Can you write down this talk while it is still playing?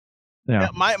Yeah.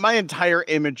 My entire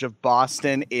image of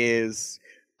Boston is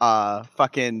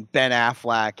fucking Ben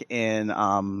Affleck in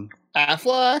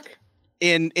Affleck?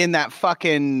 in that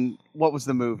fucking, what was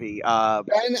the movie?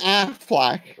 Ben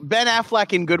Affleck. Ben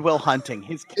Affleck in Good Will Hunting.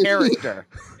 His character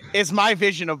is my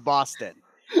vision of Boston.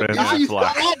 Ben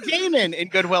Affleck. Matt Damon in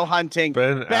Good Will Hunting.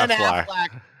 Ben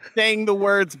Affleck. Saying the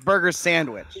words burger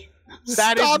sandwich.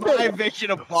 That is my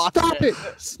vision of Boston.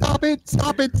 Stop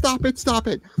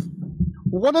it.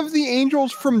 One of the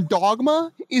angels from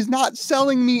Dogma is not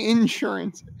selling me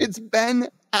insurance. It's Ben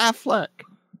Affleck.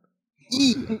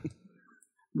 E.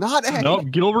 Not A.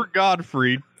 Nope, Gilbert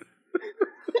Gottfried.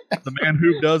 The man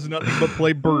who does nothing but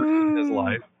play Bert in his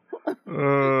life.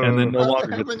 And then no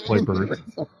longer gets to play Bert.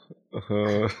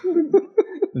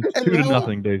 It's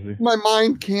 2-0, Daisy. My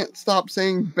mind can't stop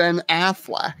saying Ben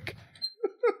Affleck.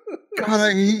 God,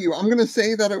 I hate you. I'm going to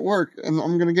say that at work, and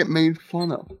I'm going to get made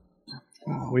fun of.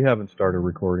 We haven't started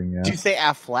recording yet. Did you say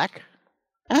Affleck?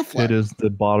 Affleck. It is the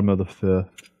bottom of the fifth.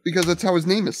 Because that's how his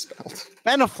name is spelled.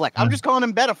 Ben Affleck. I'm just calling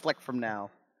him Ben Affleck from now.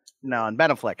 No, and Ben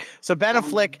Affleck. So Ben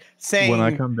Affleck saying When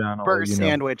I come down, I'll burger let you know.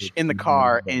 sandwich in the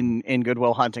car in Good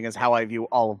Will Hunting is how I view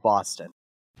all of Boston.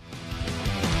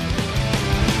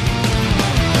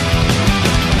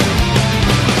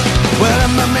 Well,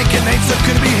 I'm not making hate, so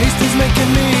could it be Hastings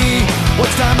making me?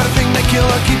 What's time of the thing they kill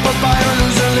or keep us by or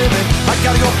lose a living? I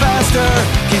gotta go faster,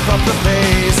 keep up the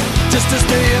pace, just to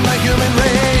stay in the human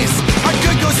race. I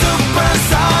could go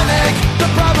supersonic, the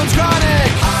problem's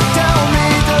chronic. Tell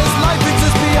me, does life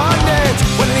exist beyond it?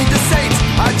 When I need to sate,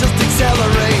 I just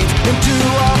accelerate into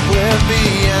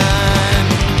oblivion.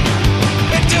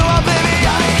 Into oblivion.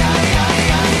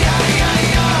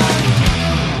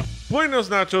 Buenos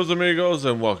nachos, amigos,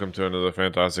 and welcome to another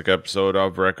fantastic episode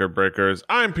of Record Breakers.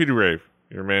 I'm Peter Rave,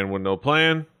 your man with no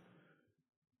plan.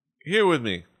 Here with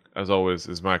me, as always,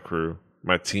 is my crew,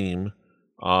 my team,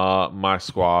 my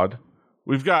squad.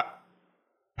 We've got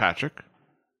Patrick.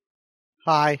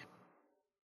 Hi.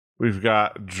 We've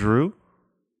got Drew.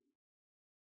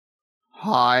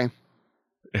 Hi.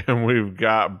 And we've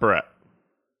got Brett.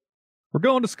 We're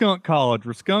going to Skunk College,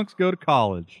 where skunks go to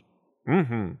college.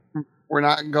 Mm-hmm. We're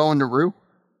not going to Rue?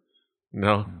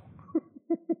 No.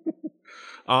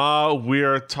 We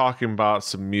are talking about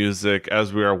some music,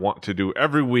 as we are wont to do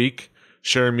every week.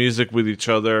 Share music with each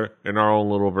other in our own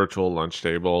little virtual lunch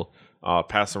table.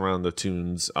 Pass around the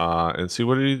tunes and see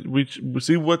what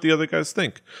the other guys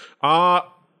think.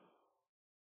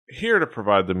 Here to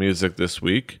provide the music this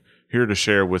week, here to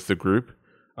share with the group,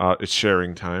 it's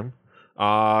sharing time,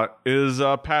 is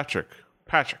Patrick.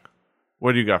 Patrick,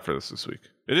 what do you got for us this week?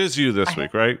 It is you this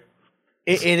week, right?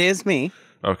 It is me.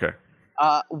 Okay.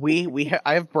 I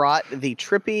have brought the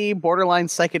trippy, borderline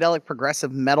psychedelic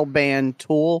progressive metal band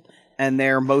Tool and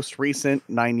their most recent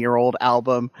 9-year-old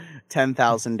album,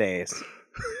 10,000 Days.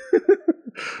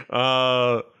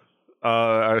 I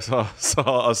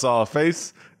saw a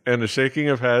face and a shaking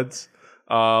of heads.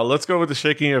 Let's go with the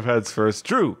shaking of heads first.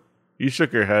 Drew, you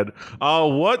shook your head.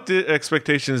 What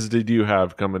expectations did you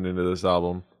have coming into this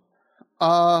album?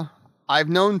 I've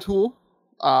known Tool.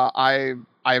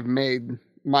 I've made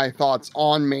my thoughts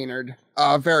on Maynard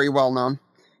very well known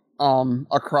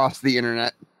across the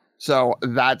internet. So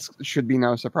that should be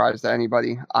no surprise to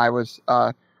anybody. I was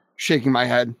shaking my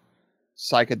head.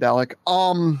 Psychedelic.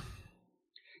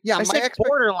 Yeah, I said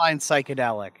borderline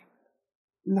psychedelic.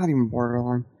 Not even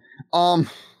borderline.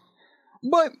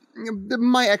 But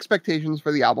my expectations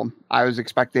for the album, I was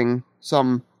expecting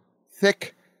some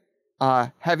thick,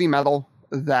 heavy metal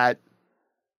that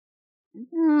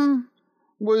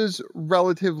was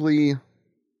relatively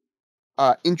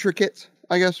intricate,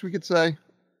 I guess we could say,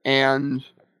 and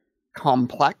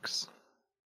complex,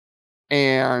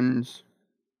 and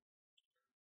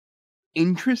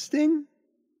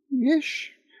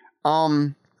interesting-ish.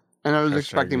 And I was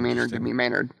expecting Maynard to be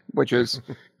Maynard, which is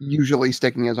usually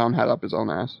sticking his own head up his own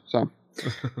ass. So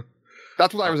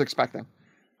that's what I was expecting.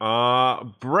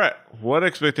 Brett, what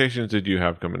expectations did you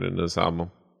have coming into this album?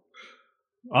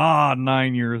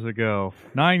 9 years ago.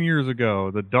 9 years ago,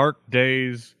 the dark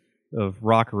days of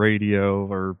rock radio,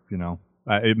 or,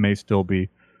 it may still be,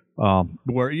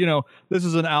 where, this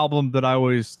is an album that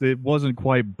it wasn't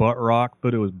quite butt rock,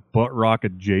 but it was butt rock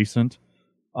adjacent.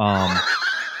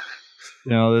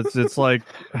 It's like,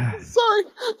 sorry,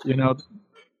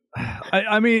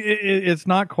 I mean, it's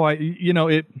not quite,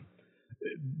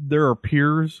 there are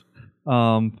peers,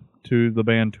 to the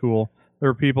band Tool. There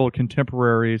are people,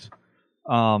 contemporaries.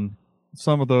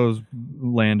 Some of those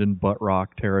land in butt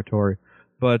rock territory,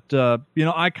 but I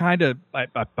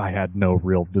had no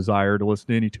real desire to listen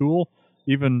to any Tool,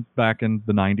 even back in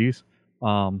the 90s.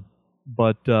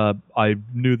 but I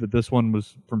knew that this one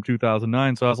was from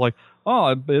 2009, so I was like,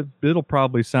 oh, it'll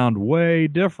probably sound way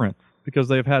different because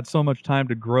they've had so much time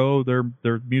to grow their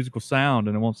musical sound,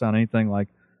 and it won't sound anything like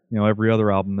every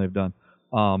other album they've done.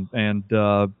 I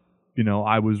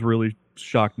was really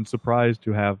shocked and surprised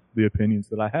to have the opinions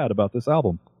that I had about this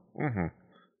album. Mm-hmm.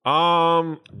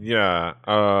 I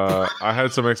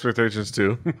had some expectations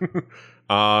too.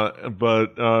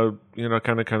 But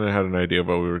kind of had an idea of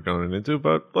what we were going into,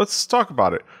 but let's talk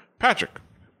about it. Patrick,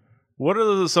 what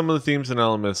are some of the themes and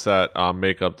elements that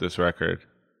make up this record?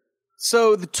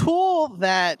 So the Tool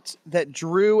that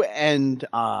Drew and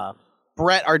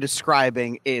Brett are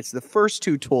describing is the first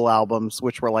two Tool albums,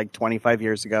 which were like 25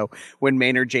 years ago, when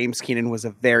Maynard James Keenan was a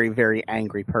very, very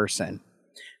angry person.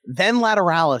 Then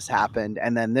Lateralis happened,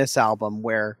 and then this album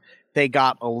where they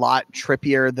got a lot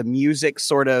trippier. The music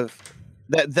sort of,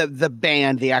 the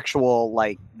band, the actual,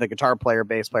 like, the guitar player,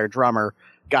 bass player, drummer,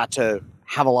 got to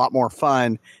have a lot more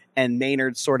fun, and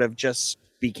Maynard sort of just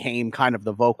became kind of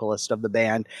the vocalist of the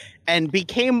band, and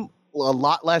became a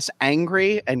lot less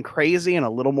angry and crazy and a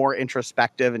little more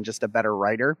introspective and just a better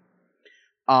writer.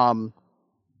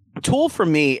 Tool, for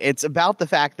me, it's about the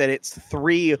fact that it's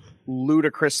three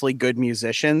ludicrously good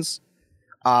musicians.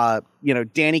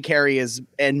 Danny Carey is,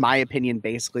 in my opinion,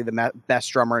 basically the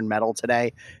best drummer in metal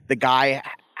today. The guy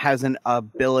has an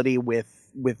ability with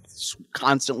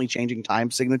constantly changing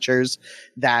time signatures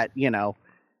that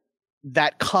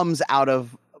that comes out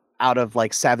of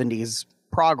like 70s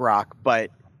prog rock, but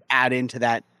add into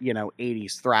that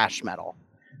 80s thrash metal.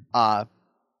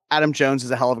 Adam Jones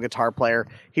is a hell of a guitar player.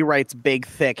 He writes big,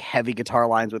 thick, heavy guitar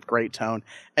lines with great tone.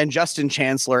 And Justin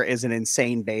Chancellor is an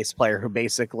insane bass player who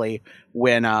basically,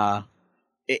 when the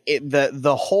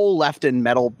whole left in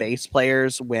metal bass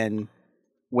players, when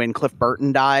Cliff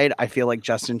Burton died, I feel like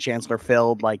Justin Chancellor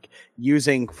filled, like,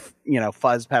 using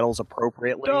fuzz pedals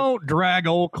appropriately. Don't drag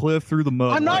old Cliff through the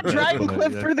mud. I'm not dragging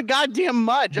Cliff through the goddamn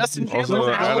mud. Justin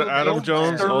Chancellor. Adam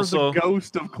Jones also the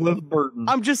ghost of Cliff Burton.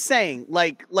 I'm just saying,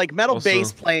 like metal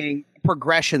bass playing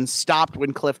progression stopped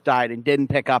when Cliff died and didn't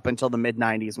pick up until the mid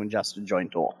 '90s when Justin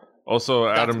joined Tool. Also,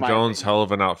 Adam Jones, hell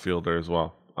of an outfielder as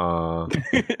well. But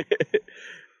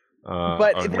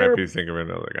I might be thinking of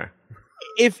another guy.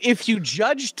 If you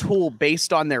judge Tool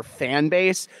based on their fan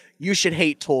base, you should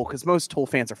hate Tool, because most Tool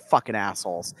fans are fucking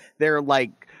assholes. They're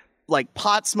like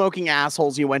pot smoking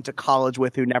assholes you went to college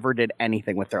with who never did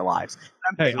anything with their lives.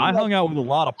 Hey, I hung out with a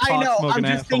lot of pot smoking assholes. I'm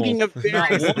just thinking of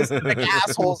very specific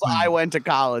assholes I went to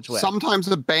college with. Sometimes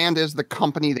the band is the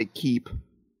company they keep.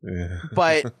 Yeah.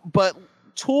 But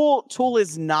Tool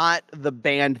is not the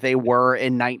band they were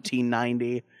in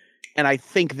 1990, and I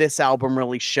think this album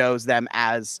really shows them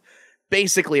as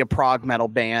basically a prog metal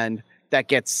band that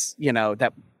gets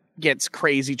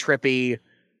crazy trippy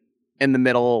in the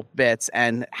middle bits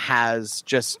and has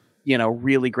just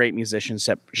really great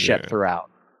musicianship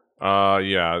throughout.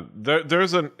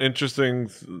 There's an interesting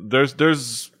there's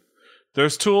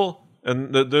Tool,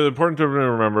 and the important to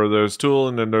remember, there's Tool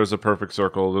and then there's a Perfect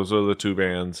Circle. Those are the two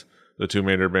bands, the two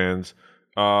Maynard bands.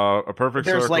 A Perfect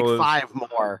There's Circle like five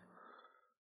more.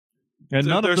 And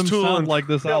none of them sound like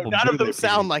this album. None of them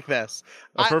sound like this.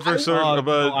 A Perfect Circle,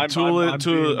 but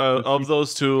of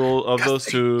those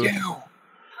two.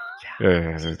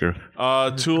 Yeah, they do.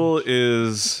 Tool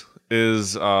is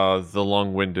the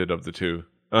long-winded of the two,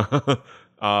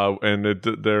 and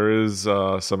there is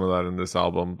some of that in this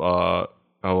album. I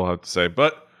will have to say,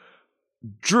 but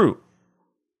Drew,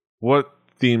 what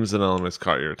themes and elements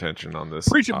caught your attention on this?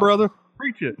 Preach it, brother.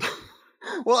 Preach it.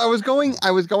 Well, I was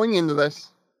going into this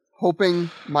hoping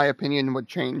my opinion would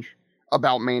change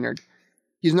about Maynard.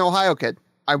 He's an Ohio kid.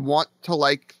 I want to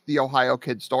like the Ohio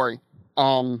kid story.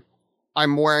 I'm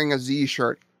wearing a Z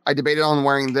shirt. I debated on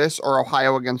wearing this or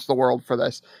Ohio Against the World for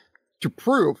this to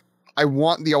prove I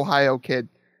want the Ohio kid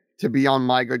to be on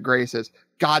my good graces.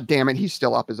 God damn it, he's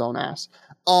still up his own ass.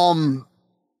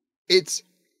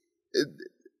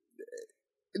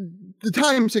 The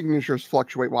time signatures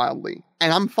fluctuate wildly,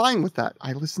 and I'm fine with that.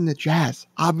 I listen to jazz.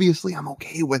 Obviously, I'm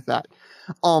okay with that.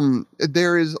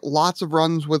 There is lots of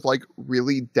runs with like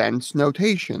really dense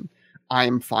notation. I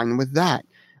am fine with that.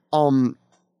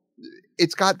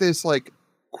 It's got this like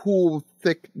cool,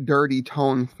 thick, dirty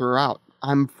tone throughout.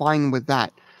 I'm fine with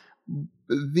that.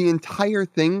 The entire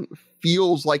thing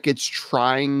feels like it's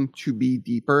trying to be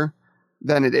deeper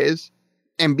than it is.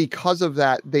 And because of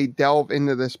that, they delve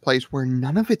into this place where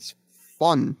none of it's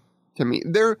fun to me.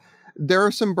 There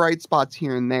are some bright spots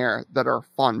here and there that are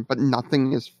fun, but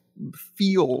nothing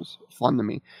feels fun to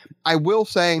me. I will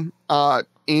say,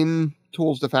 in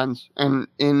Tool's defense and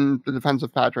in the defense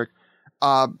of Patrick,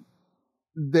 I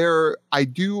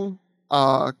do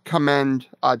commend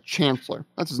Chancellor.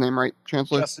 That's his name, right?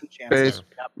 Chancellor. Justin Chancellor. Bass.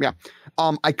 Yep.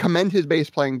 I commend his bass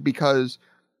playing because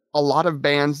a lot of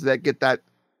bands that get that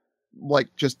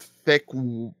like just thick,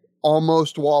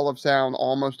 almost wall of sound,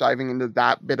 almost diving into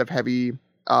that bit of heavy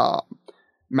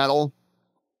metal,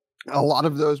 a lot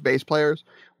of those bass players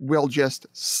will just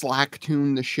slack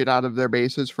tune the shit out of their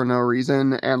basses for no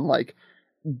reason and like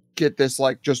get this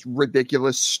like just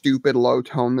ridiculous, stupid low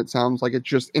tone that sounds like it's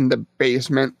just in the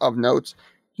basement of notes.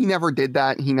 He never did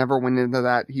that. He never went into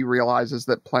that. He realizes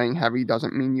that playing heavy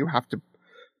doesn't mean you have to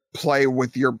play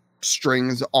with your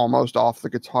strings almost off the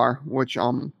guitar, which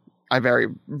I very,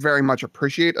 very much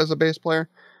appreciate as a bass player.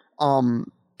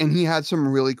 And he had some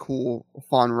really cool,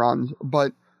 fun runs,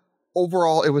 but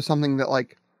overall, it was something that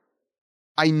like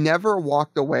I never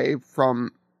walked away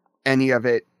from any of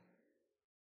it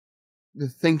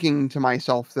thinking to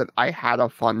myself that I had a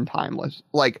fun time.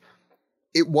 Like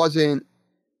it wasn't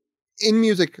in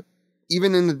music,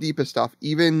 even in the deepest stuff,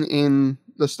 even in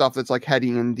the stuff that's like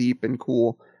heady and deep and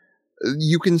cool,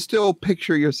 you can still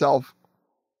picture yourself,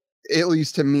 at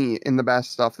least to me, in the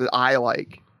best stuff that I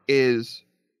like is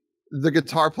the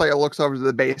guitar player looks over to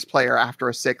the bass player after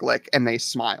a sick lick and they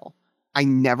smile. I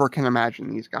never can imagine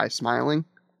these guys smiling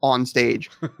on stage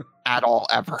at all,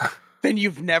 ever. Then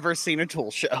you've never seen a Tool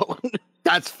show.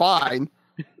 That's fine.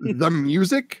 The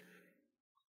music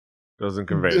doesn't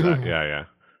convey that. Yeah.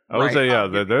 I would Right.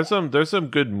 say there's some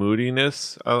good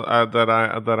moodiness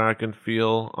that I can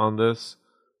feel on this.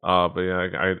 But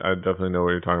yeah, I definitely know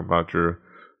what you're talking about, Drew.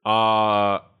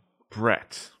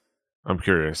 Brett, I'm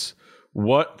curious.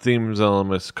 What themes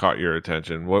elements caught your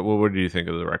attention? What do you think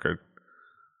of the record?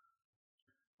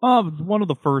 One of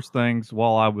the first things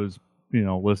while I was,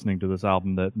 listening to this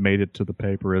album that made it to the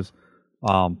paper is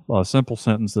a simple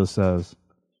sentence that says,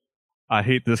 "I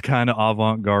hate this kind of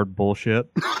avant-garde bullshit."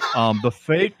 The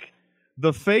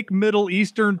fake Middle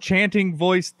Eastern chanting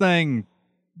voice thing,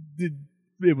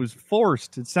 it was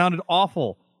forced. It sounded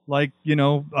awful. Like,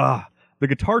 the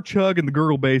guitar chug and the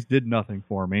gurgle bass did nothing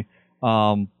for me.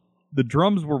 The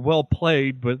drums were well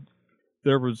played, but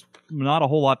there was not a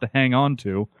whole lot to hang on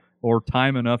to, or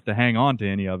time enough to hang on to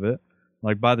any of it.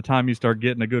 Like by the time you start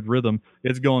getting a good rhythm,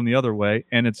 it's going the other way,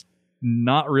 and it's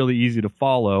not really easy to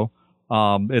follow.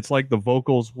 It's like the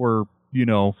vocals were,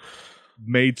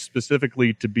 made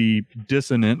specifically to be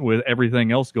dissonant with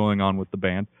everything else going on with the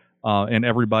band, and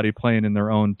everybody playing in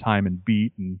their own time and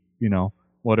beat, and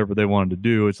whatever they wanted to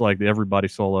do. It's like the everybody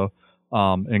solo,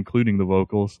 including the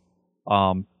vocals.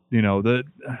 The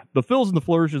fills and the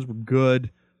flourishes were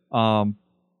good.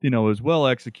 It was well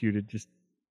executed. Just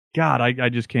God, I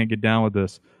just can't get down with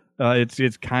this.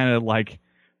 It's kind of like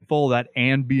full of that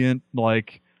ambient,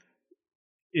 like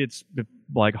it's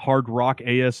like hard rock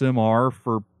ASMR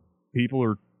for people who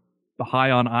are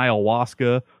high on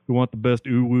ayahuasca who want the best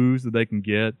ooh-woos that they can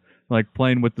get, like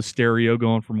playing with the stereo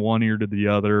going from one ear to the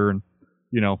other, and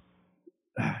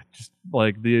just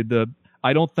like the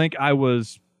I don't think I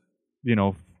was,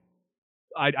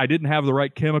 I didn't have the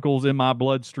right chemicals in my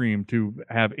bloodstream to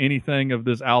have anything of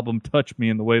this album touch me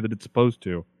in the way that it's supposed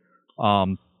to.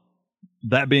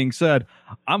 That being said,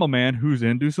 I'm a man who's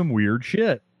into some weird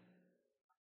shit.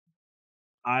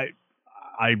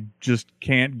 I just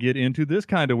can't get into this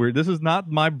kind of weird. This is not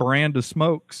my brand of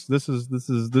smokes. This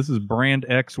is brand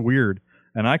X weird,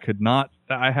 and I could not.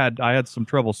 I had some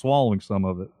trouble swallowing some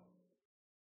of it.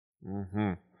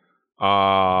 Mm-hmm.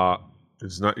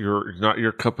 It's not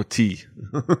your cup of tea.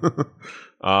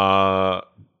 But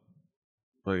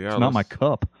yeah, It's not my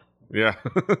cup. Yeah.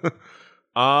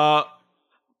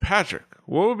 Patrick,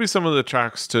 what would be some of the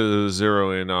tracks to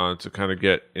zero in on to kind of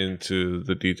get into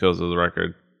the details of the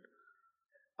record?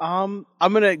 I'm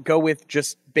gonna go with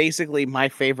just basically my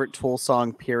favorite Tool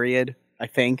song, period. I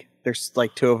think there's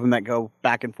like two of them that go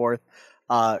back and forth.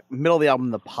 Middle of the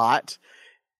album, The Pot.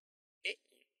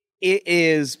 It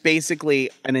is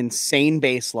basically an insane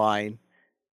bass line,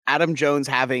 Adam Jones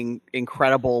having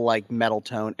incredible like metal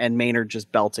tone, and Maynard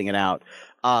just belting it out.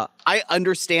 I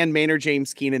understand Maynard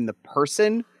James Keenan, the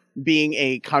person, being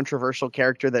a controversial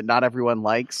character that not everyone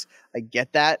likes. I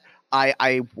get that.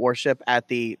 I worship at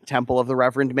the temple of the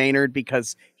Reverend Maynard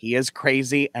because he is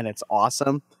crazy and it's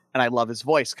awesome. And I love his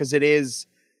voice because it is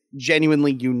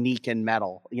genuinely unique in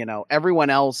metal. Everyone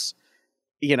else,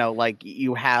 like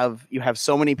you have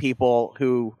so many people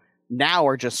who now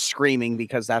are just screaming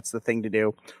because that's the thing to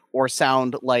do, or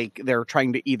sound like they're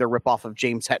trying to either rip off of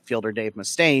James Hetfield or Dave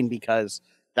Mustaine, because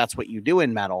that's what you do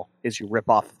in metal, is you rip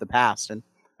off of the past. And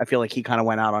I feel like he kind of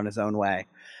went out on his own way.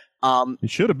 He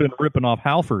should have been ripping off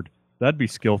Halford. That'd be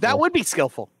skillful. That would be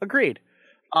skillful. Agreed.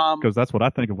 Because that's what I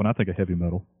think of when I think of heavy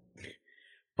metal.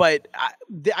 But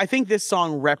I think this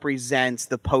song represents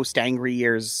the post Angry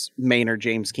Years Maynard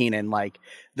James Keenan. Like,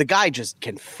 the guy just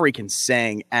can freaking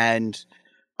sing, and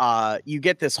you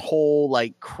get this whole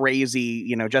like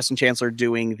crazy, Justin Chancellor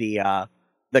doing the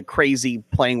crazy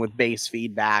playing with bass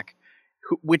feedback,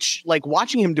 which, like,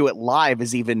 watching him do it live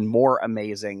is even more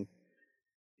amazing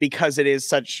because it is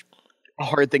such a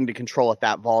hard thing to control at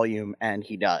that volume, and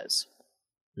he does.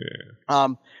 Yeah.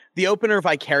 The opener,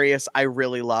 Vicarious, I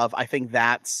really love. I think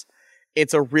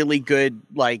it's a really good,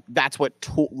 like, that's what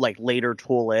Tool, like, later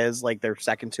Tool is, like their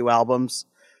second two albums.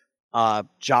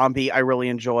 Zombie I really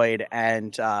enjoyed,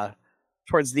 and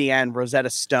towards the end, Rosetta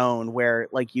Stone, where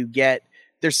like you get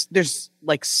there's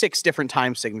like 6 different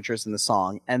time signatures in the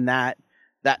song, and that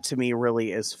to me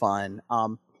really is fun.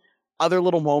 Other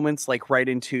little moments, like right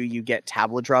into you get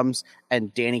tabla drums,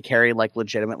 and Danny Carey like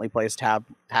legitimately plays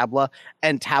tabla,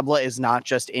 and tabla is not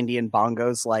just Indian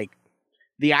bongos. Like,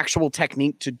 the actual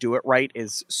technique to do it right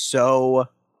is so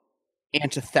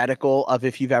antithetical of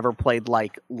if you've ever played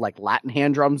like Latin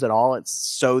hand drums at all. It's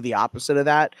so the opposite of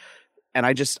that, and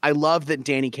I love that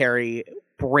Danny Carey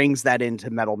brings that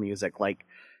into metal music. Like,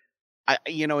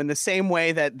 in the same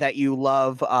way that you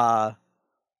love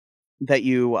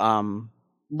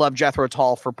love Jethro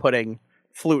Tull for putting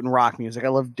flute and rock music, I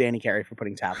love Danny Carey for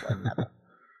putting tabla in metal.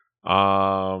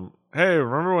 Hey,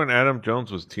 remember when Adam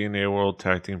Jones was TNA World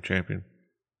Tag Team Champion?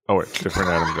 Oh wait, different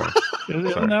Adam Jones.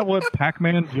 Isn't that what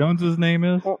Pac-Man Jones's name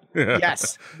is?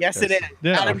 Yes, it is.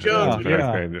 Yeah, Adam Jones.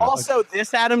 Yeah. Also,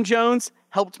 this Adam Jones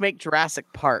helped make Jurassic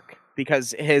Park,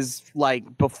 because his,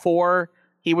 like, before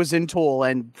he was in Tool,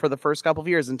 and for the first couple of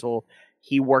years in Tool,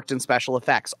 he worked in special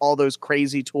effects. All those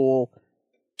crazy Tool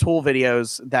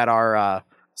videos that are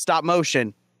stop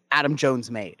motion, Adam Jones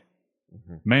made.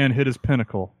 Man hit his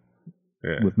pinnacle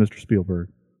with Mr. Spielberg.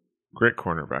 Great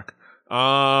cornerback.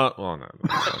 Well, no,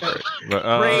 not great.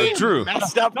 But Great Drew.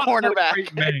 messed up cornerback.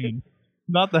 Great Maine.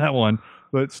 Not that one,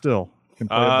 but still. Can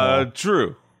play a ball.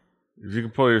 Drew, if you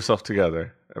can pull yourself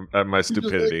together at my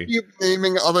stupidity. Just, like, keep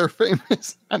naming other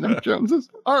famous Adam Joneses.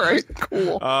 All right,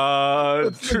 cool.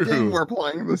 That's Drew. the game we're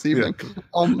playing this evening.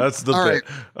 That's the bit.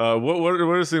 Right. What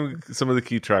are some of the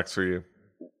key tracks for you?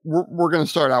 We're going to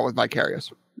start out with Vicarious.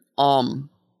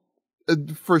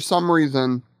 For some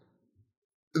reason,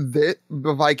 the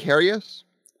Vicarious,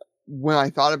 when I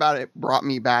thought about it, brought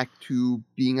me back to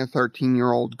being a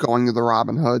 13-year-old going to the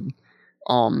Robin Hood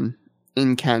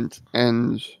in Kent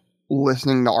and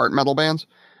listening to art metal bands,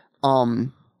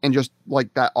 and just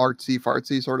like that artsy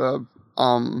fartsy sort of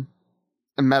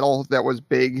metal that was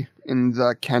big in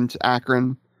the Kent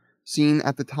Akron scene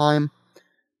at the time,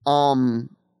 and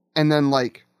then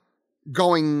like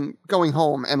going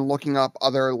home and looking up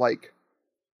other like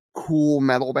cool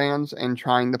metal bands and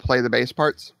trying to play the bass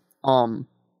parts.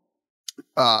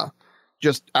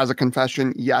 Just as a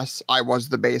confession, yes, I was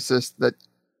the bassist that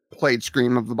played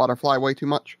Scream of the Butterfly way too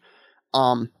much.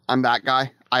 I'm that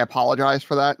guy. I apologize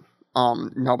for that.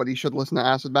 Nobody should listen to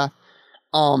Acid Bath.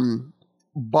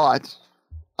 But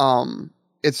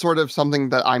it's sort of something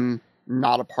that I'm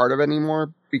not a part of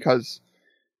anymore because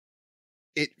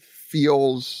it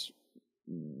feels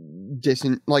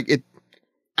like it.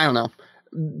 I don't know.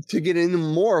 To get into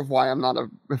more of why I'm not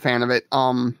a fan of it,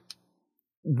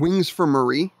 Wings for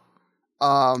Marie,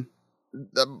 my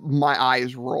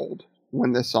eyes rolled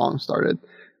when this song started.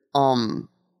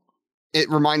 It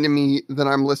reminded me that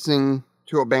I'm listening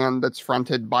to a band that's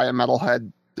fronted by a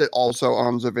metalhead that also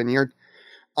owns a vineyard.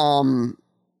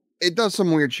 It does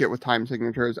some weird shit with time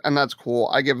signatures, and that's cool.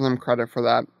 I give them credit for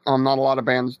that. Not a lot of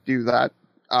bands do that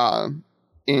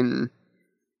in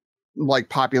like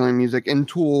popular music. And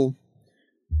Tool,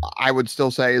 I would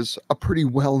still say, is a pretty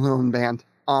well-known band.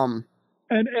 And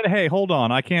hey, hold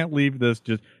on. I can't leave this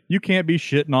you can't be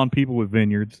shitting on people with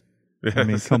vineyards. Yes. I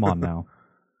mean, come on now.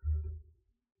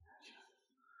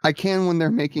 I can when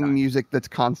they're making music that's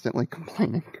constantly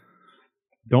complaining.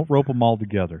 Don't rope them all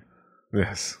together.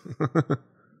 Yes.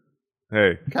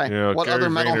 Hey, okay. What Gary other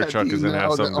metalhead Vaynerchuk do is you going to know have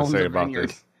that something to owns say a about vineyard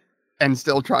this. And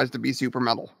still tries to be super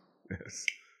metal? Yes.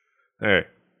 Hey,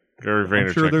 Gary Vaynerchuk.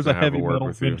 I'm sure there's a have heavy word metal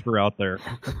with you. venture out there.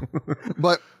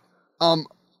 But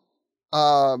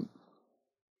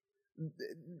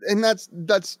and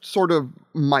that's sort of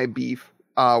my beef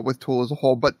with Tool as a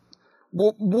whole. But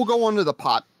we'll go on to the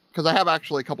pot, because I have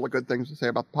actually a couple of good things to say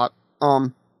about the pot.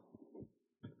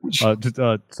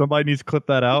 Somebody needs to clip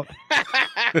that out.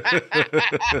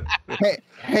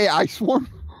 hey, Ice Swarm.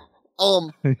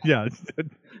 Yeah.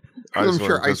 I'm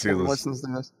sure Ice Swarm listens to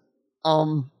this.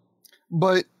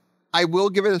 But I will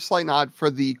give it a slight nod for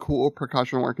the cool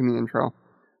percussion work in the intro.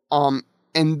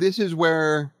 And this is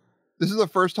the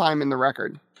first time in the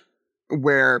record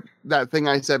where that thing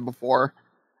I said before,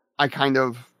 I kind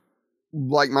of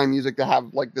like my music to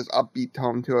have like this upbeat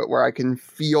tone to it where I can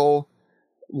feel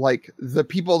like the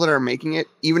people that are making it,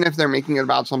 even if they're making it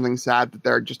about something sad, that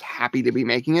they're just happy to be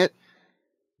making it.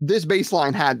 This bass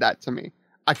line had that to me.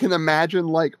 I can imagine,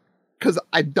 like, because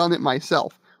I've done it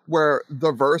myself, where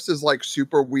the verse is like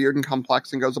super weird and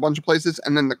complex and goes a bunch of places,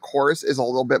 and then the chorus is a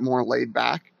little bit more laid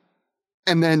back.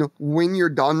 And then when you're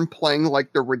done playing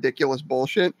like the ridiculous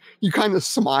bullshit, you kind of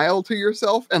smile to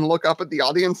yourself and look up at the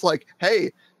audience like,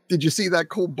 hey, did you see that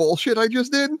cool bullshit I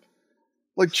just did?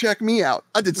 Like, check me out.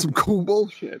 I did some cool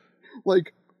bullshit.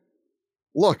 Like,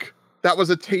 look, that was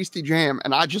a tasty jam,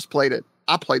 and I just played it.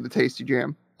 I played the tasty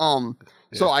jam.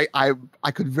 So I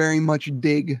could very much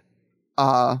dig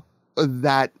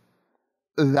that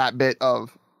bit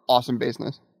of awesome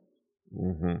bassness.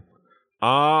 Mm-hmm.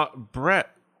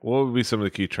 Brett, what would be some of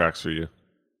the key tracks for you?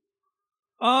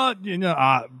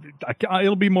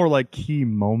 It'll be more like key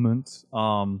moments.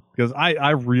 Because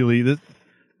I really this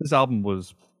album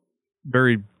was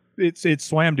very it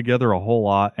swam together a whole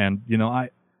lot, and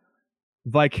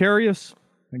Vicarious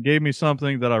gave me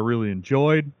something that I really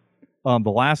enjoyed.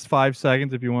 The last 5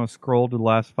 seconds, if you want to scroll to the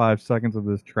last 5 seconds of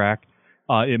this track,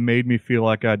 it made me feel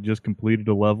like I'd just completed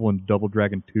a level in Double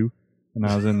Dragon 2, and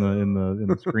I was in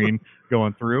the screen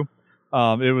going through.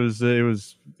 It was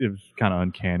kind of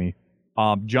uncanny.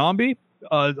 Zombie,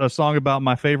 a song about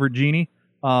my favorite genie.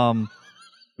 You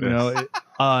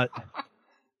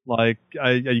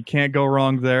can't go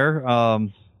wrong there. I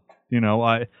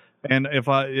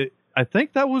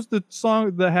think that was the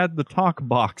song that had the talk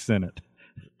box in it.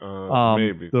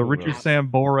 Maybe the Richard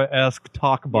Sambora-esque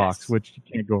talk box, which you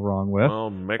can't go wrong with.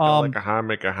 Well, make it like a high,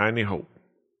 make a hiney hope.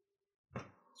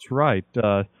 That's right.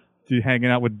 You hanging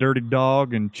out with Dirty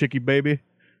Dog and Chicky Baby.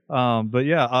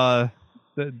 Yes,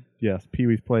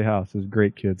 Pee-wee's Playhouse is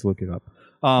great, kids. Look it up.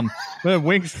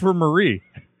 Wings for Marie.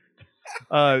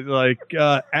 At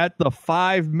the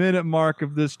 5-minute mark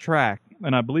of this track,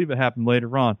 and I believe it happened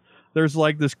later on, there's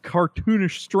like this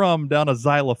cartoonish strum down a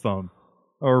xylophone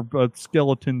or a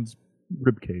skeleton's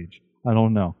ribcage. I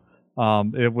don't know.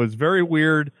 It was very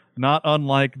weird, not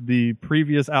unlike the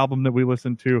previous album that we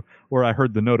listened to where I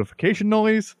heard the notification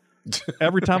noise.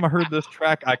 Every time I heard this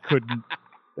track, I couldn't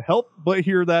help but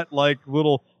hear that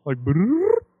little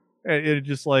it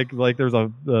just like there's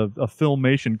a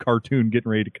Filmation cartoon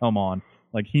getting ready to come on,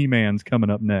 like He-Man's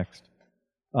coming up next.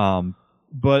 But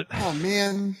oh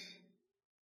man,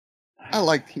 I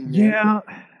liked He-Man. Yeah,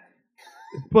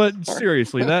 but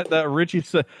seriously, that Richie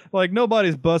said,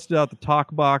 nobody's busted out the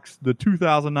talk box. The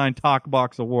 2009 Talk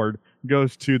Box Award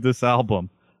goes to this album.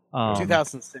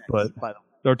 2006, by the way.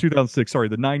 Or 2006, sorry,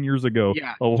 the 9 years ago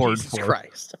award. Jesus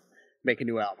Christ. Make a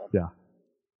new album. Yeah.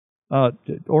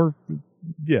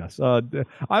 Yes.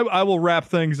 I will wrap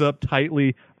things up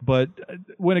tightly, but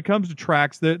when it comes to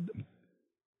tracks, that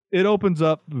it opens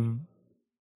up.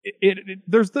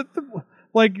 There's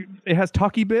it has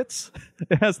talkie bits.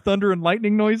 It has thunder and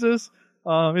lightning noises.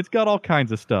 It's got all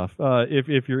kinds of stuff.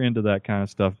 If you're into that kind of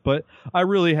stuff, but I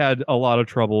really had a lot of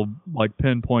trouble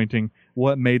pinpointing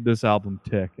what made this album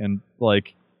tick, and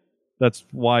that's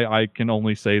why I can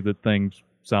only say that things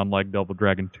sound like Double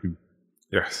Dragon 2.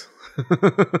 Yes.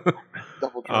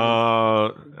 Double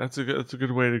Dragon. That's a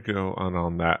good way to go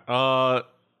on that.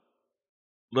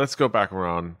 Let's go back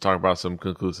around, talk about some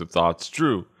conclusive thoughts.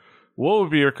 Drew, what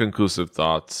would be your conclusive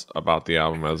thoughts about the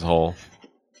album as a whole?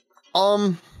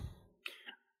 In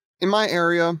my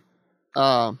area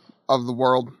of the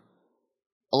world,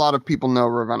 a lot of people know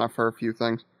Ravenna for a few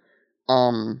things.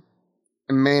 And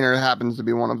Maynard happens to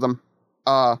be one of them.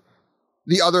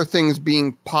 The other things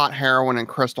being pot, heroin, and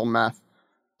crystal meth.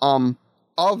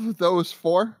 Of those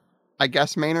four, I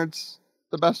guess Maynard's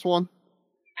the best one.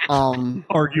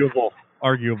 Arguable.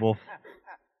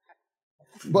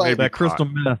 But that crystal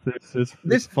meth is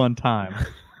a fun time.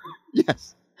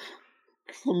 Yes.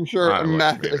 I'm sure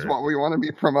meth is what we want to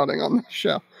be promoting on the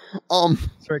show.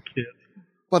 That's right, kids.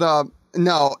 But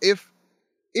no, if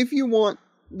you want,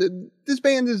 this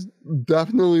band is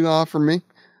definitely not for me.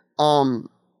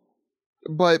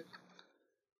 But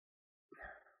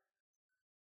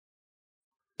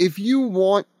if you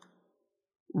want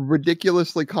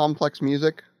ridiculously complex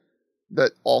music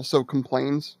that also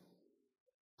complains,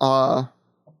 I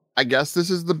guess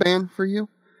this is the band for you.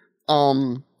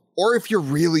 Or if you're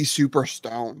really super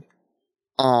stoned,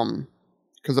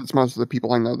 because that's most of the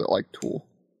people I know that like Tool.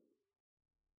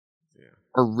 Yeah,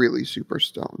 are really super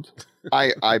stoned.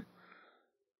 I'm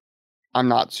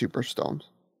not super stoned.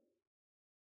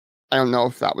 I don't know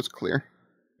if that was clear.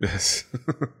 Yes.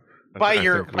 By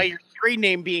your screen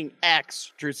name being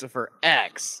X, Drucifer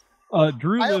X.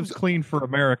 Drew I lives clean for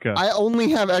America. I only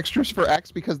have extras for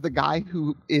X because the guy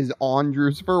who is on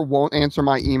Drucifer won't answer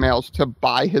my emails to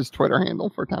buy his Twitter handle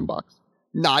for $10.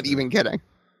 Not even kidding.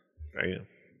 Damn.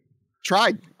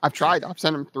 I've tried. I've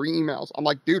sent him 3 emails. I'm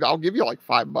like, dude, I'll give you like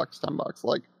 $5, $10.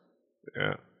 Like,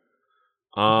 Yeah.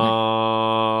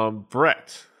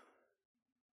 Brett.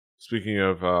 Speaking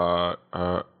of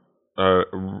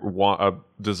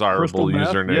desirable Crystal meth?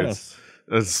 usernames.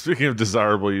 Yes. Speaking of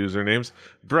desirable usernames,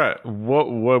 Brett,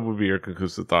 what would be your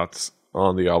conclusive thoughts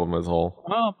on the album as a whole?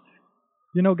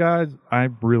 Guys, I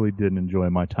really didn't enjoy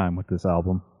my time with this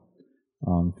album.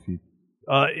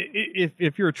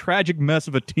 If you're a tragic mess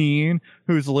of a teen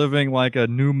who's living like a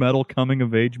new metal coming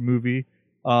of age movie,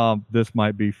 this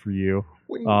might be for you.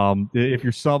 If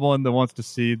you're someone that wants to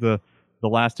see the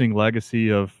lasting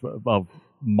legacy of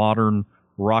modern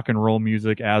rock and roll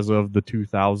music as of the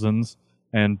 2000s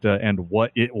and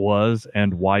what it was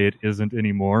and why it isn't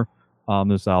anymore,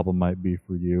 this album might be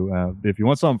for you. If you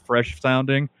want something fresh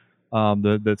sounding,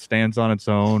 that stands on its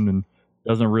own and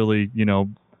doesn't really,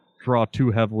 draw too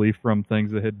heavily from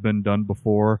things that had been done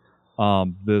before,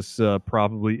 this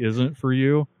probably isn't for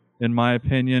you, in my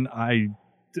opinion.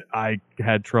 I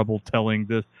had trouble telling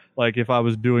this, like if I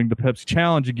was doing the Pepsi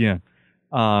Challenge again,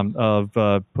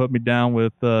 put me down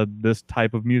with this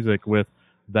type of music with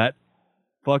that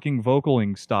fucking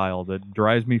vocaling style that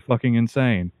drives me fucking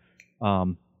insane,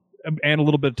 and a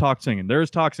little bit of talk singing.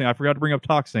 There's talk singing. I forgot to bring up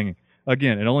talk singing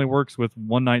again. It only works with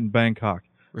One Night in Bangkok,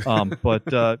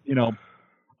 but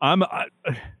I'm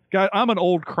an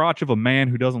old crotch of a man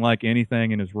who doesn't like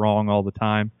anything and is wrong all the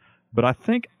time, but I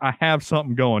think I have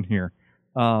something going here.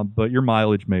 But your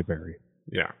mileage may vary.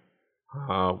 Yeah.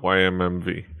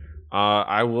 YMMV.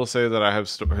 I will say that I have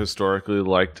historically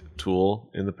liked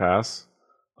Tool in the past.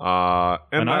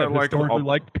 And I have historically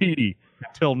liked Petey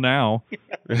until now.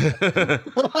 And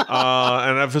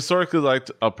I've historically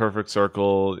liked A Perfect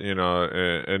Circle,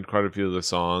 and quite a few of the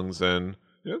songs. And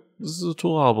yeah, this is a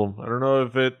Tool album. I don't know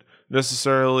if it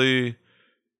necessarily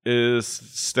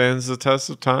stands the test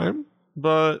of time,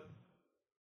 but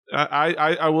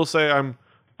I will say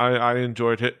I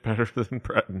enjoyed it better than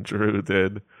Brett and Drew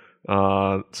did.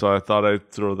 So I thought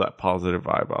I'd throw that positive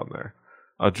vibe on there.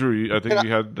 Drew, I think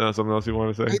you had something else you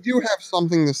want to say? I do have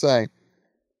something to say.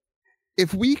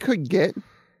 If we could get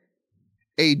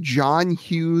a John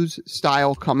Hughes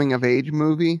style coming of age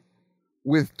movie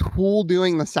with Tool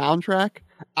doing the soundtrack,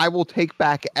 I will take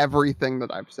back everything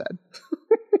that I've said.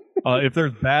 If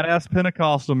there's badass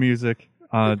Pentecostal music,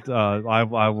 I'm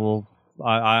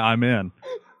in.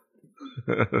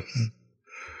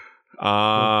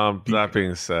 That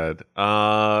being said,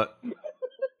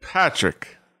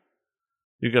 Patrick,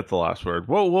 you get the last word.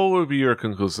 What would be your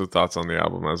conclusive thoughts on the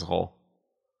album as a whole?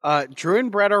 Drew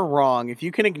and Brett are wrong. If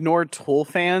you can ignore Tool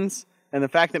fans and the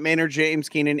fact that Maynard James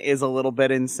Keenan is a little bit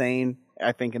insane,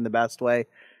 I think in the best way,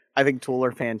 I think Tool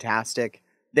are fantastic.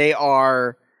 They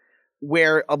are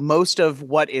where most of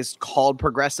what is called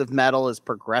progressive metal is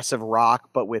progressive rock,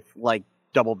 but with like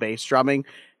double bass drumming.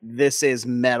 This is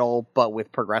metal, but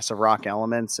with progressive rock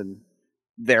elements, and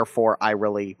therefore I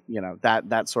really,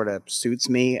 that sort of suits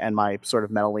me and my sort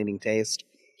of metal leaning taste.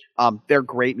 They're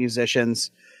great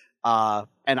musicians, and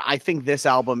I think this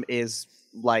album is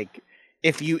like,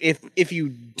 if you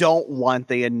don't want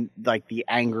the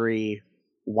angry,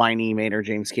 whiny Maynard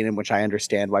James Keenan, which I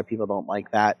understand why people don't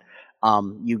like that,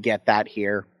 you get that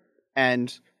here.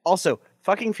 And also,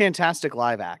 fucking fantastic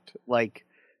live act. Like,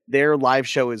 their live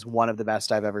show is one of the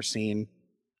best I've ever seen.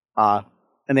 And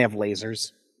they have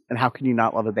lasers. And how can you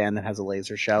not love a band that has a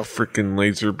laser show? Freaking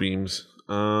laser beams.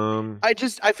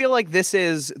 I feel like this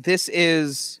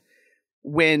is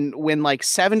when like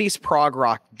 70s prog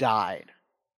rock died.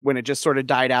 When it just sort of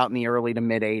died out in the early to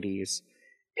mid 80s.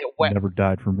 It never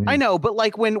died for me. I know, but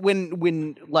like when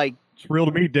like, it's real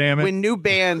to me, damn it. When new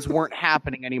bands weren't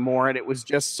happening anymore and it was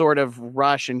just sort of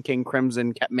Rush and King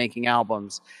Crimson kept making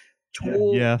albums,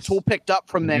 Tool picked up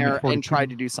from there and tried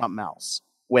to do something else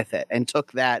with it and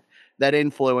took that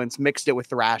influence, mixed it with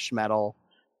thrash metal,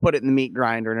 put it in the meat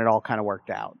grinder, and it all kind of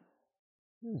worked out.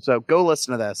 So go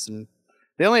listen to this. And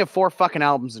they only have 4 fucking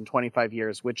albums in 25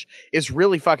 years, which is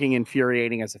really fucking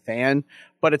infuriating as a fan,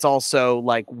 but it's also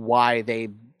like why they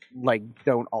like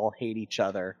don't all hate each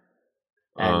other.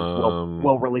 And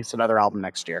we'll release another album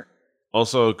next year.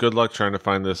 Also, good luck trying to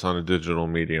find this on a digital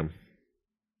medium.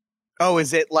 Oh,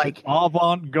 is it like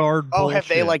avant-garde? Oh, have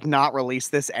they like not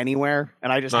released this anywhere?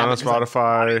 And I just not on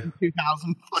Spotify.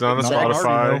 2000. It's not on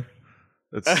Spotify.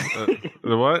 It's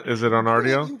what? Is it on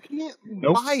Ardio? You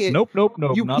can't buy it. Nope.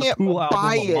 You not can't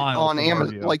buy it on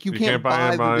Amazon. Like you can't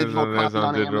buy the digital copy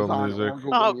on digital Amazon. music.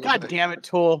 Oh, god damn it,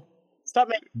 Tool! Stop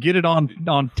making Get it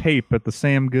on tape at the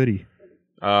Sam Goody.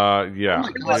 Yeah. Oh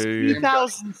my God.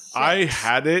 2006. I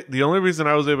had it. The only reason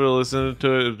I was able to listen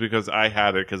to it is because I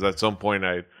had it. Because at some point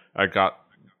I got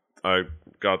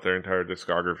their entire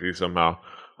discography somehow.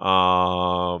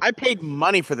 I paid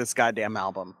money for this goddamn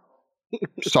album.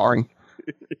 Sorry.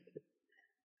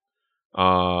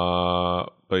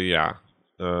 But yeah.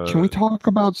 Can we talk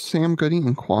about Sam Goody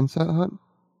and Quonset Hut?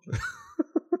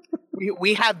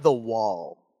 We had The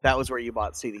Wall. That was where you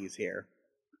bought CDs here.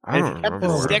 I if don't you kept remember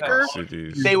the where I sticker, got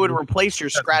CDs. They would replace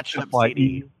your scratched up Like,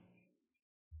 CD.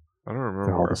 I don't remember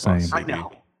They're all where the I bought same. I CD.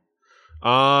 know.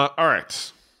 All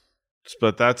right.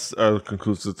 But that's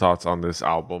conclusive thoughts on this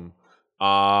album.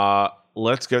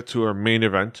 Let's get to our main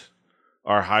event,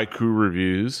 our haiku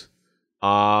reviews.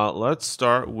 Let's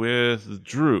start with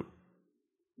Drew.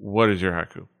 What is your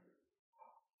haiku?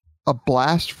 A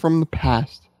blast from the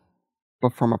past,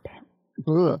 but from a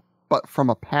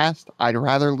past I'd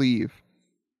rather leave.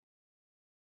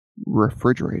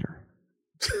 Refrigerator.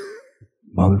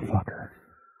 Motherfucker.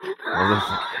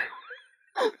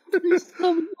 You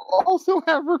also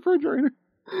have refrigerator.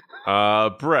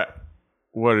 Brett,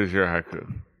 what is your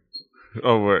haiku?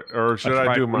 Oh wait, or should I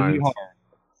tried do really mine? hard.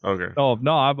 Okay. Oh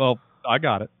no, I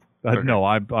got it. Okay. No,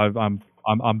 I'm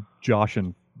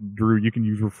joshing. Drew, you can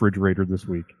use refrigerator this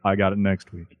week. I got it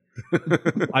next week.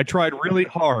 I tried really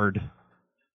hard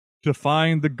to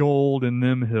find the gold in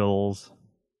them hills.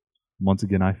 Once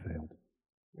again, I failed.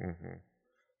 Mm-hmm.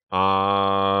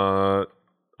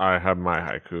 I have my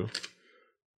haiku.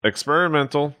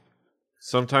 Experimental,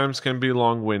 sometimes can be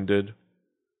long-winded,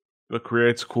 but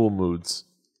creates cool moods.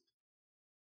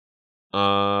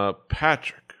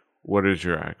 Patrick, what is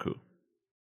your haiku?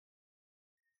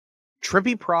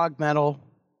 Trippy prog metal,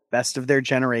 best of their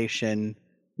generation.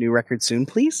 New record soon,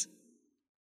 please.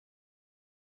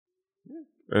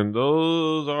 And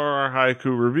those are our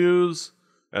haiku reviews,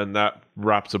 and that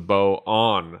wraps a bow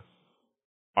on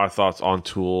our thoughts on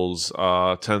Tool's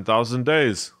 10,000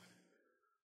 Days.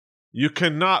 You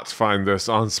cannot find this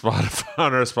on Spotify,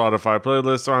 on our Spotify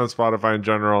playlist, or on Spotify in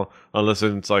general, unless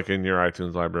it's like in your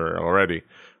iTunes library already.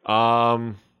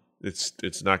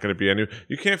 It's not going to be any.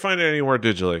 You can't find it anywhere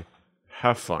digitally.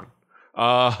 Have fun.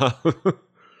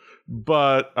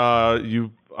 But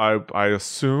I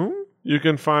assume you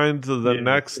can find the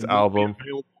next album.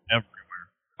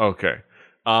 Okay.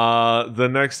 The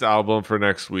next album for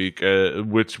next week,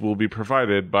 which will be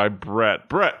provided by Brett.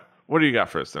 Brett, what do you got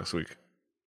for us next week?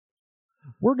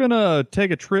 We're gonna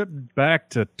take a trip back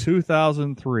to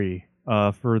 2003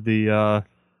 for the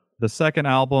second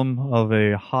album of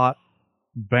a hot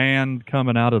band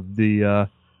coming out of the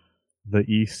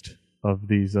east of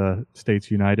these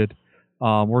states united.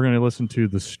 We're gonna listen to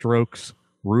The Strokes'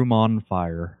 "Room on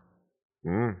Fire."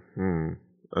 Mm-hmm.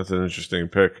 That's an interesting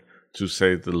pick, to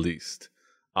say the least.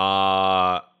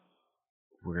 We're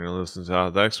gonna listen to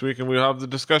that next week, and we'll have the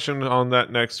discussion on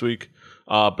that next week.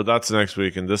 But that's next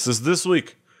week, and this is this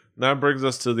week. That brings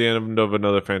us to the end of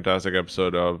another fantastic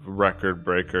episode of Record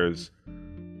Breakers.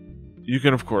 You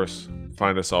can, of course,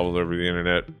 find us all over the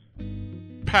internet.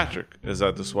 Patrick is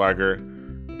at The Swagger.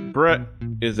 Brett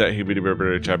is at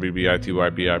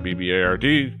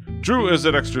HBDBityBITYBIBBARD. Drew is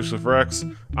at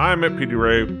X2X. I'm at PD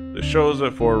Rave. The show's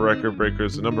at 4 Record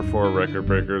Breakers, the number 4 Record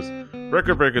Breakers.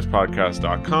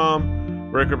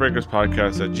 RecordBreakersPodcast.com.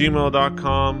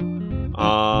 RecordBreakersPodcast@gmail.com.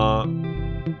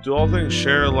 Do all things,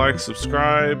 share, like,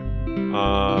 subscribe.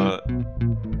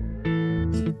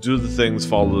 Do the things,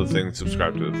 follow the things,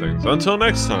 subscribe to the things. Until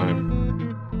next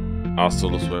time, hasta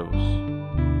los huevos.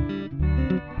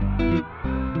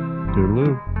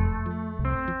 Toodaloo.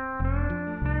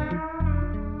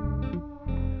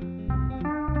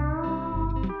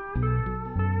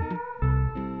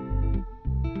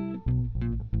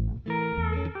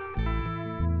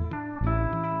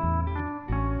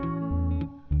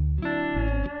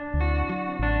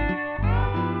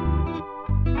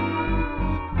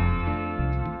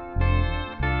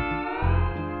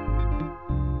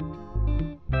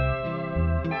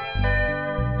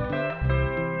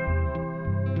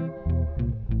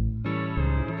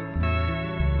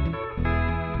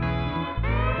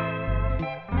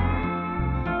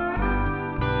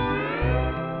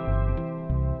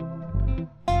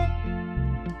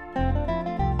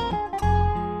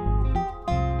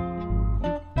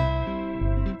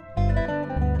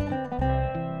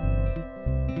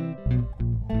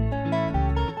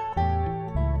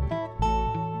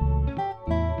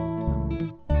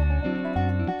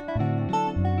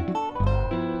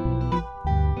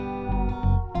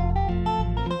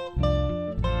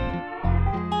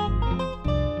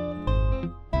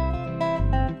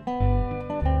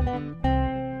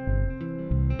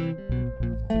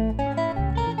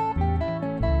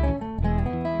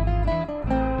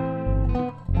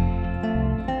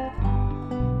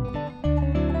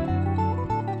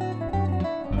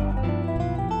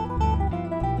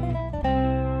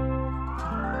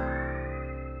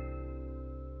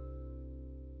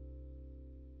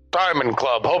 Diamond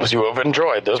Club hopes you have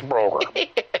enjoyed this program.